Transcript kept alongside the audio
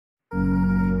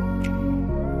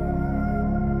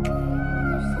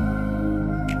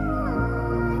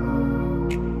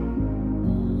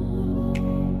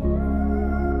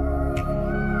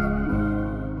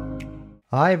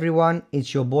Hi everyone,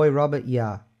 it's your boy Robert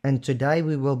here, and today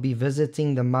we will be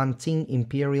visiting the Manting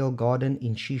Imperial Garden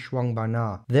in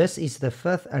Xishuangbanna. This is the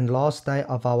 5th and last day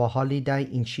of our holiday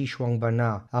in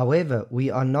Xishuangbanna. However, we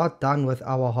are not done with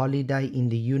our holiday in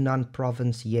the Yunnan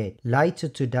province yet. Later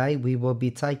today we will be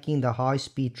taking the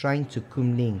high-speed train to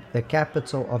Kunming, the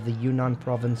capital of the Yunnan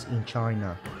province in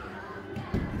China.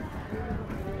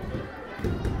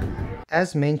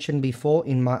 As mentioned before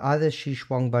in my other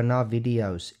Xishuangbanna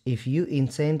videos, if you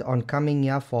intend on coming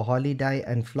here for holiday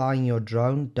and flying your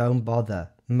drone, don't bother.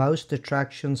 Most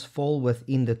attractions fall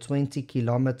within the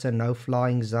 20-kilometer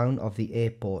no-flying zone of the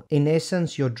airport. In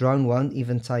essence, your drone won't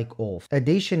even take off.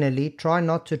 Additionally, try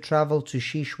not to travel to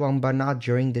Xishuangbanna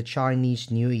during the Chinese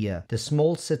New Year. The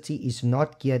small city is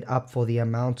not geared up for the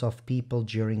amount of people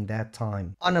during that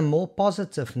time. On a more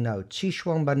positive note,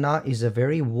 Xishuangbanna is a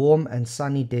very warm and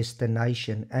sunny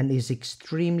destination and is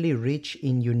extremely rich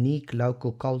in unique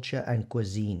local culture and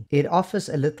cuisine. It offers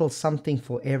a little something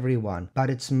for everyone, but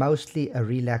it's mostly a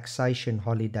relaxation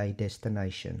holiday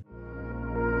destination.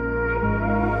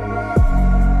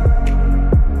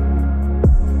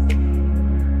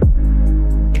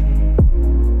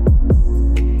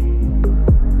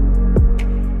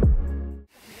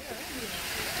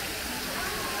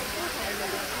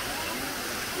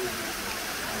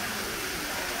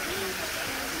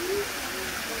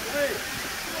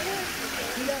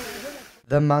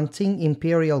 The Manting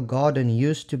Imperial Garden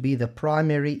used to be the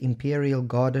primary imperial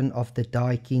garden of the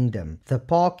Dai Kingdom. The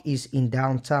park is in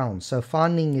downtown, so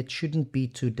finding it shouldn't be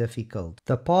too difficult.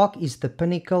 The park is the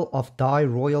pinnacle of Dai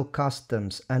royal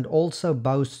customs and also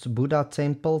boasts Buddha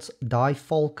temples, Dai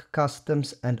folk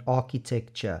customs and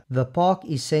architecture. The park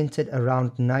is centered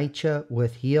around nature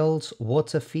with hills,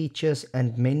 water features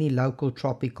and many local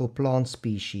tropical plant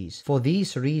species. For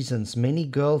these reasons, many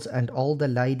girls and older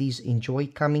ladies enjoy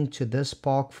coming to this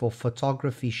park for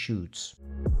photography shoots.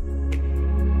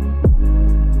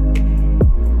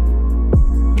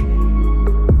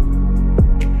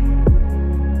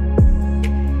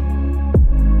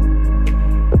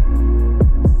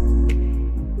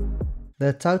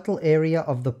 The total area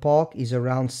of the park is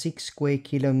around 6 square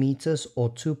kilometers or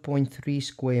 2.3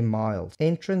 square miles.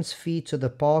 Entrance fee to the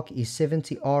park is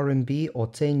 70 RMB or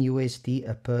 10 USD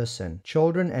a person.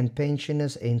 Children and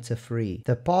pensioners enter free.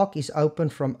 The park is open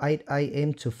from 8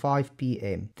 AM to 5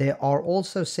 PM. There are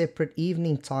also separate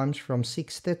evening times from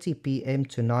 6:30 PM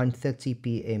to 9:30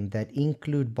 PM that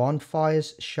include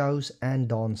bonfires, shows and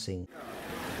dancing.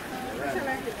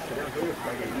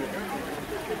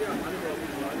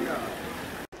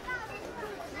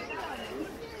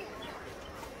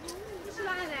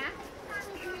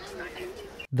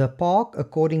 The park,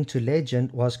 according to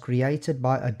legend, was created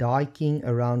by a Dai King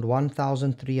around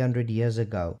 1300 years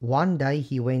ago. One day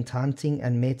he went hunting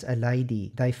and met a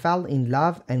lady. They fell in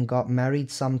love and got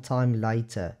married sometime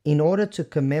later. In order to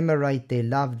commemorate their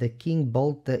love, the king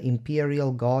built the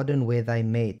imperial garden where they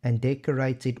met and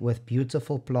decorated with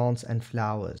beautiful plants and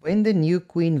flowers. When the new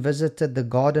queen visited the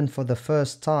garden for the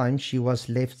first time, she was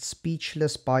left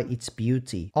speechless by its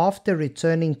beauty. After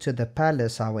returning to the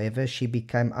palace, however, she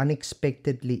became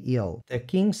unexpectedly ill. The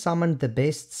king summoned the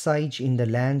best sage in the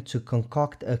land to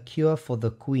concoct a cure for the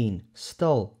queen.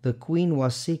 Still, the queen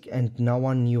was sick and no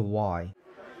one knew why.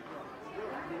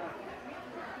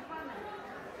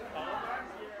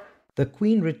 The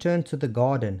queen returned to the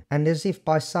garden and, as if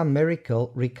by some miracle,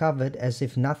 recovered as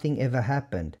if nothing ever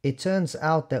happened. It turns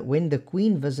out that when the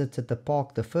queen visited the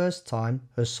park the first time,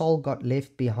 her soul got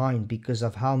left behind because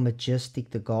of how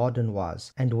majestic the garden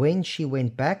was. And when she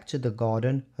went back to the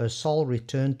garden, her soul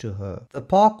returned to her. The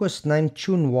park was named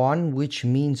Chunwan, which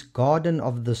means Garden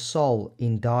of the Soul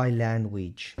in Dai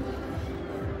language.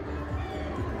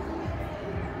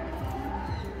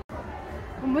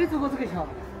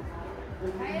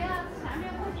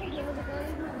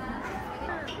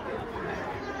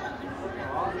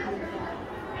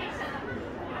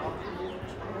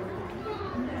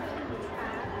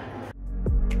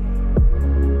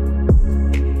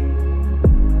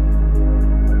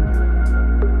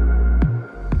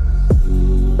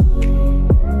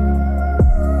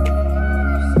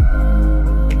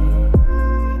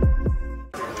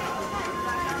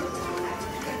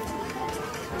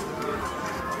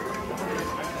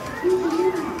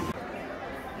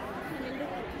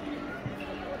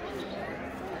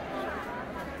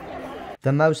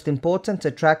 The most important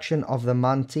attraction of the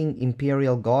Manting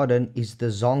Imperial Garden is the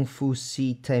Zongfo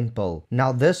Si Temple.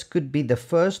 Now this could be the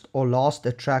first or last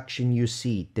attraction you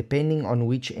see, depending on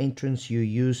which entrance you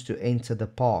use to enter the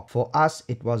park. For us,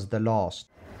 it was the last.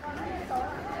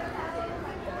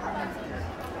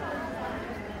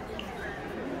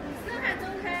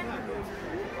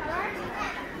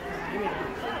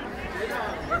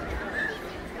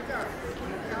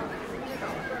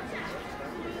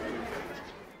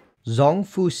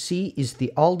 Zongfo Si is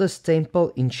the oldest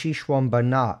temple in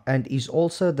Xishuangbanna and is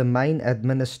also the main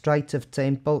administrative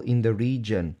temple in the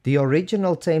region. The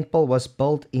original temple was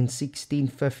built in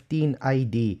 1615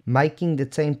 AD, making the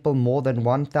temple more than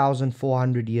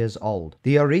 1,400 years old.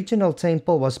 The original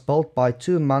temple was built by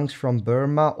two monks from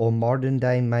Burma or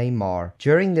modern-day Myanmar.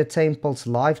 During the temple's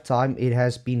lifetime, it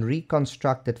has been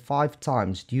reconstructed 5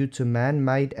 times due to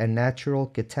man-made and natural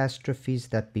catastrophes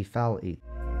that befell it.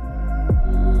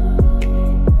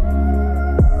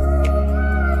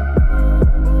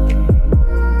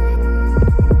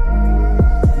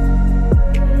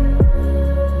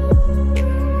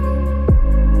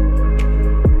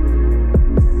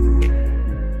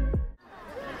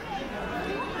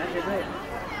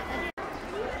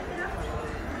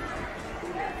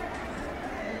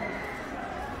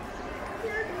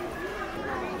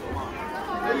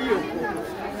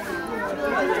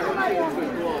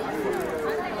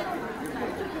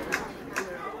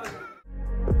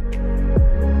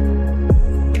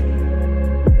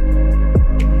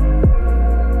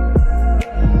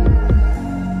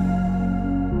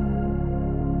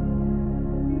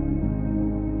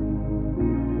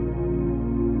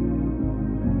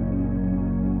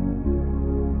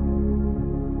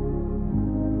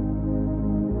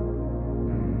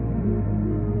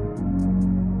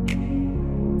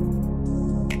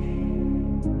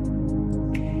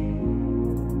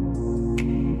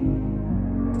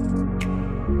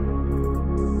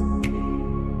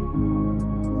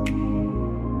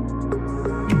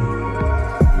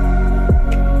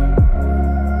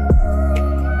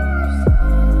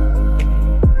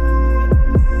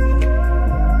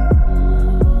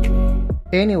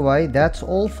 Anyway, that's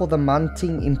all for the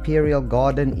Manting Imperial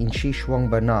Garden in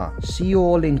Xishuangbanna. See you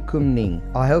all in Kunming.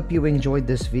 I hope you enjoyed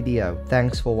this video.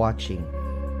 Thanks for watching.